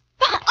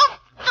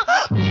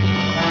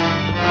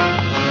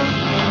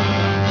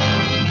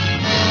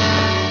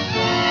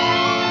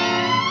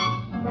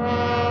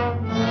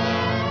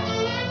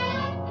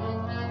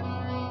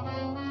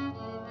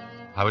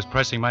 I was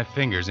pressing my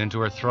fingers into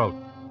her throat.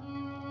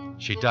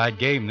 She died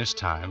game this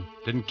time.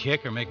 Didn't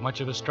kick or make much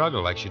of a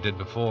struggle like she did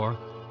before.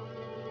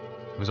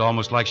 It was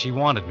almost like she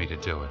wanted me to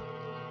do it.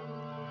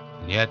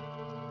 And yet,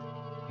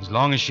 as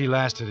long as she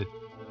lasted,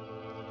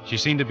 she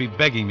seemed to be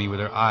begging me with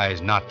her eyes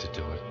not to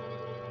do it.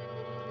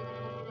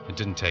 It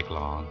didn't take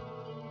long.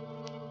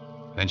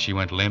 Then she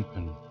went limp,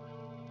 and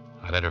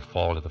I let her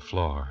fall to the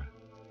floor.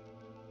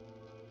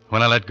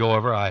 When I let go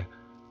of her, I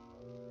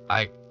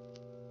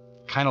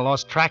kind of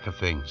lost track of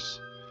things.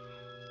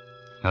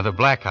 Another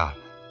blackout.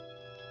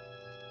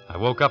 I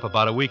woke up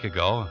about a week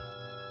ago.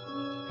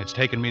 It's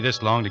taken me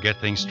this long to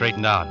get things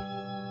straightened out.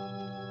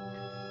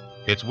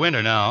 It's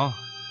winter now.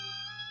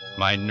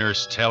 My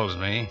nurse tells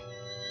me.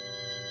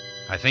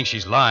 I think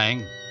she's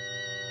lying,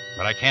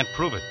 but I can't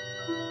prove it.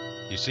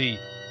 You see,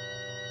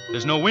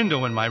 there's no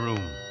window in my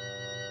room.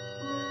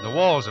 The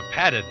walls are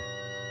padded,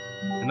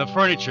 and the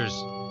furniture's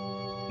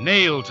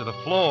nailed to the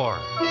floor.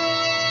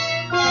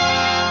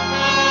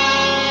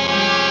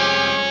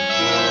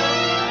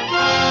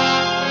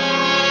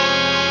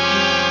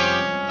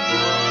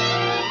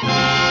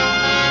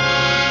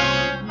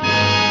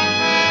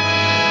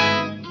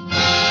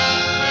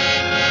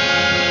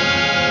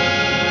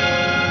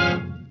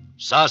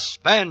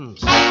 Suspense.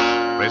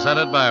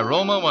 Presented by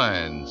Roma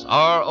Wines,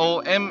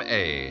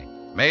 R-O-M-A,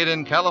 made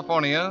in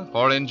California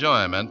for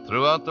enjoyment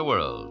throughout the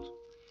world.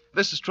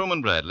 This is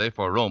Truman Bradley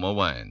for Roma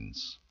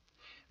Wines.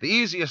 The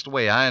easiest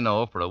way I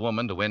know for a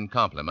woman to win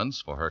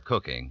compliments for her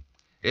cooking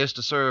is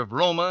to serve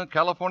Roma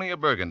California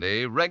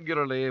Burgundy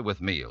regularly with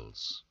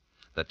meals.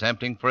 The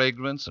tempting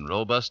fragrance and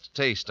robust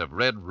taste of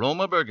red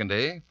Roma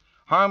Burgundy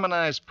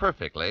harmonize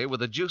perfectly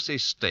with a juicy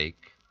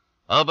steak,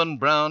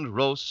 oven-browned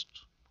roast,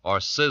 or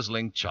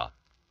sizzling chop.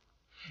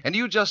 And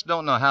you just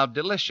don't know how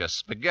delicious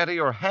spaghetti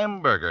or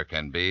hamburger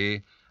can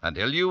be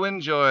until you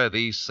enjoy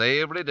these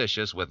savory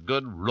dishes with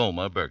good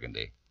Roma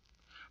Burgundy.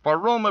 For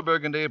Roma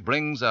Burgundy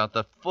brings out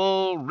the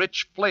full,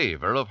 rich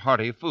flavor of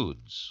hearty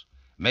foods,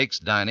 makes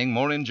dining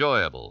more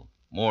enjoyable,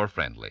 more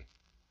friendly.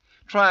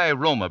 Try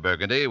Roma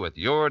Burgundy with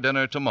your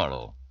dinner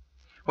tomorrow.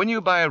 When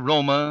you buy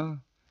Roma,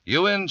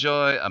 you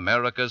enjoy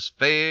America's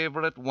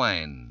favorite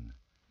wine.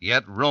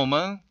 Yet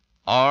Roma,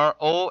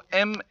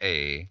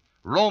 R-O-M-A,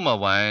 Roma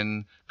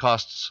wine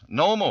costs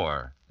no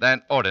more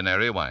than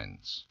ordinary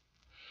wines.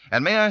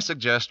 And may I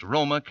suggest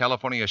Roma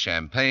California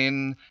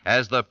Champagne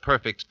as the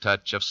perfect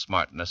touch of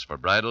smartness for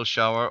bridal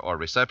shower or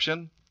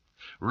reception?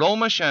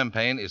 Roma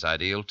Champagne is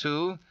ideal,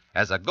 too,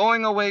 as a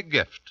going-away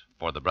gift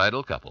for the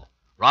bridal couple.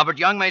 Robert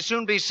Young may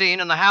soon be seen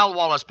in the Hal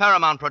Wallace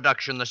Paramount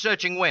production, The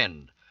Searching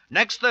Wind.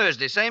 Next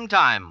Thursday, same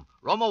time,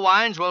 Roma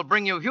Wines will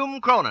bring you Hume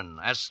Cronin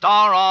as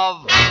star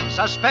of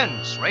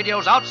Suspense,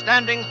 radio's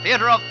outstanding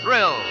theater of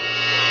thrills.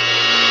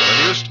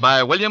 Produced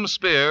by William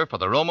Spear for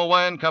the Roma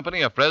Wine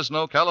Company of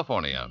Fresno,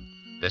 California.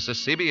 This is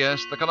CBS,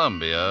 the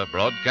Columbia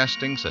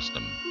Broadcasting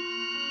System.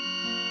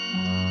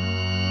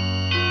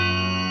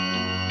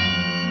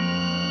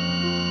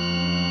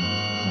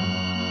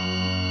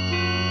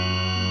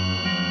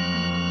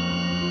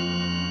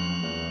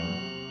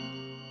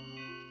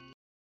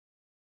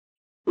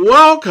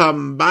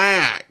 Welcome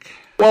back.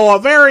 Well, a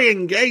very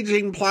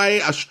engaging play,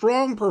 a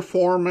strong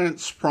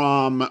performance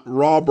from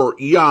Robert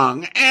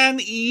Young. And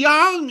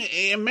Young,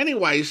 in many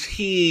ways,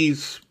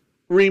 he's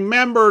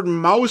remembered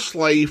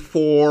mostly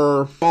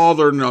for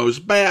Father Knows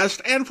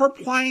Best and for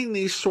playing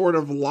these sort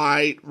of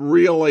light,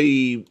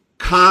 really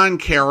con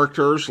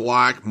characters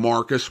like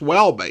Marcus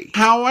Welby.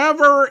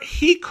 However,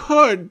 he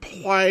could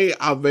play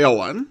a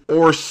villain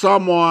or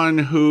someone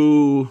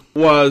who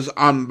was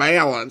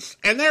unbalanced,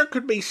 and there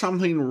could be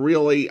something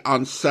really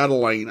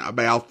unsettling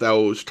about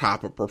those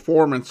type of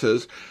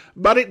performances,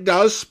 but it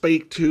does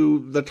speak to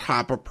the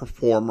type of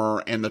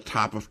performer and the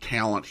type of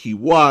talent he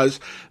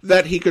was,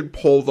 that he could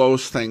pull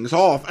those things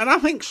off. And I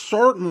think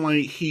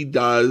certainly he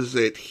does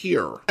it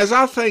here. As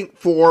I think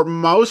for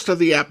most of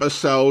the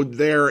episode,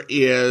 there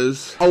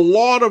is a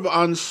lot of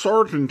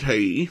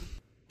uncertainty.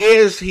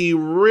 Is he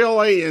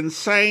really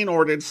insane,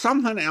 or did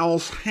something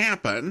else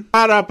happen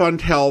right up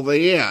until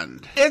the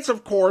end? It's,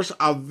 of course,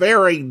 a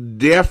very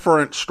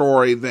different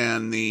story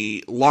than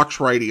the Lux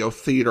Radio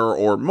Theater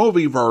or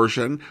movie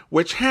version,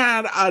 which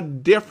had a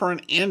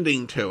different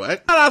ending to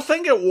it. But I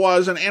think it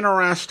was an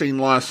interesting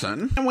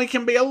lesson, and we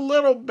can be a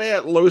little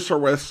bit looser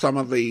with some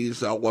of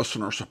these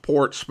listener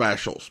support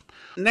specials.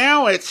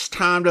 Now it's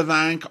time to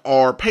thank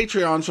our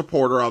Patreon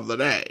supporter of the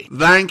day.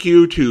 Thank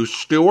you to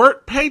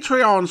Stuart,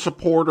 Patreon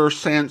supporter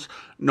since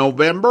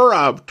November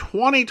of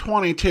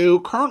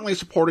 2022, currently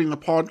supporting the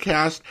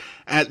podcast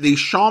at the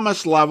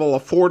Shamus level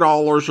of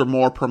 $4 or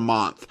more per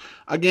month.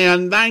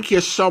 Again, thank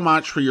you so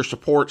much for your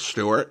support,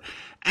 Stuart.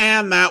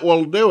 And that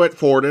will do it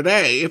for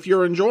today. If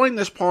you're enjoying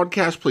this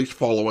podcast, please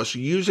follow us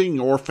using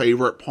your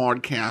favorite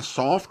podcast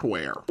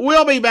software.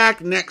 We'll be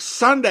back next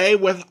Sunday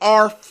with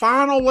our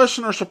final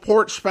listener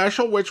support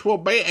special, which will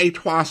be a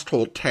Twice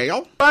Told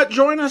Tale. But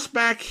join us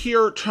back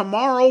here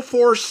tomorrow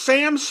for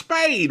Sam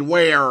Spade,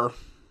 where...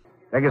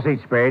 Take a seat,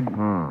 Spade.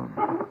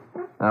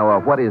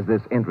 Now, what is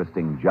this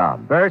interesting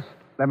job? First,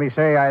 let me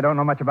say I don't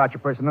know much about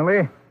you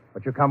personally,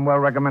 but you come well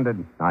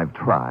recommended. I've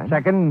tried.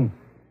 Second,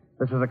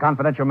 this is a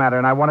confidential matter,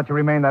 and I want it to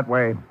remain that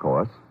way. Of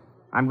course.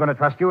 I'm going to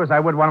trust you as I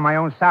would one of my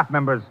own staff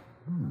members.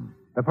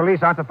 The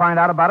police aren't to find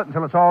out about it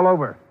until it's all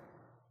over.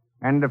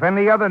 And if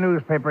any other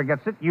newspaper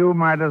gets it, you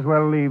might as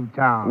well leave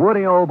town.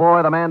 Woody, old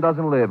boy, the man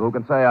doesn't live who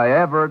can say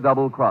I ever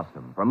double-crossed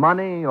him. For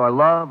money or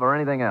love or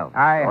anything else.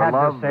 I or had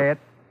love... to say it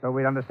so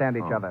we'd understand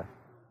each other.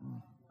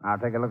 Now,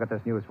 take a look at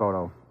this news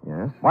photo.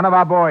 Yes? One of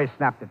our boys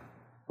snapped it.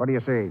 What do you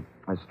see?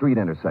 A street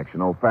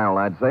intersection. O'Farrell,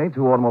 I'd say.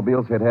 2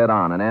 automobiles hit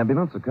head-on. An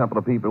ambulance, a couple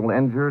of people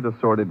injured, a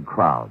sordid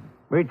crowd.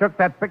 We took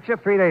that picture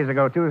 3 days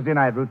ago, Tuesday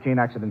night, routine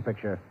accident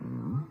picture.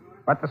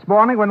 But this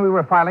morning, when we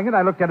were filing it,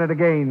 I looked at it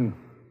again,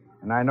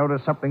 and I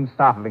noticed something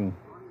startling.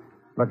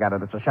 Look at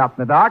it. It's a shot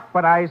in the dark,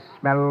 but I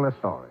smell a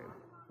story.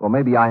 Well,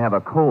 maybe I have a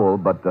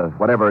cold, but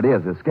whatever it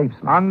is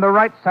escapes me. On the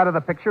right side of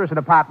the picture is an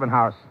apartment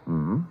house.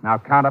 Now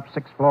count up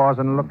 6 floors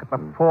and look at the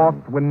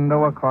 4th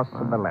window across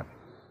to the left.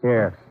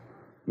 Here,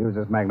 use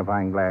this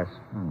magnifying glass.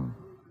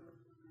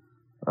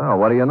 Oh,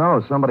 what do you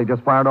know? Somebody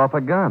just fired off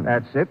a gun.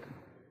 That's it.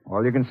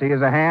 All you can see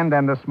is a hand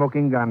and a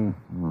smoking gun.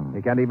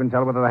 You can't even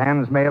tell whether the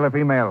hand's male or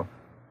female.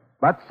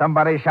 But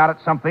somebody shot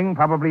at something,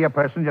 probably a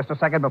person, just a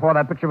second before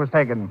that picture was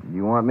taken.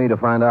 You want me to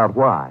find out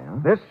why, huh?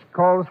 This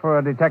calls for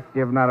a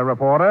detective, not a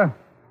reporter.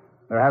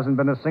 There hasn't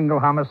been a single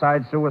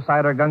homicide,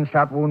 suicide, or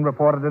gunshot wound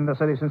reported in the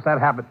city since that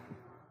happened.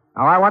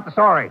 Now, I want the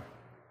story.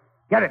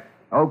 Get it.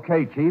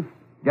 Okay, Chief.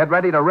 Get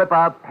ready to rip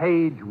out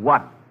page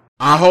 1.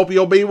 I hope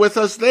you'll be with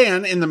us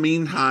then. In the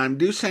meantime,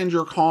 do send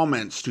your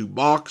comments to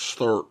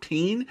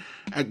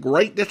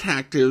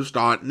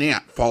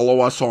box13@greatdetectives.net. Follow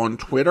us on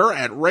Twitter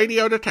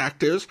 @Radio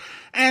Detectives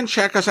and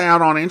check us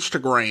out on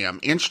Instagram,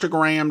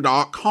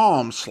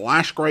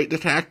 instagram.com/Great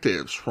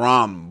Detectives.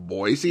 From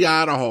Boise,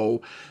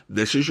 Idaho,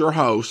 this is your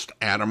host,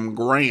 Adam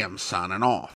Graham, signing off.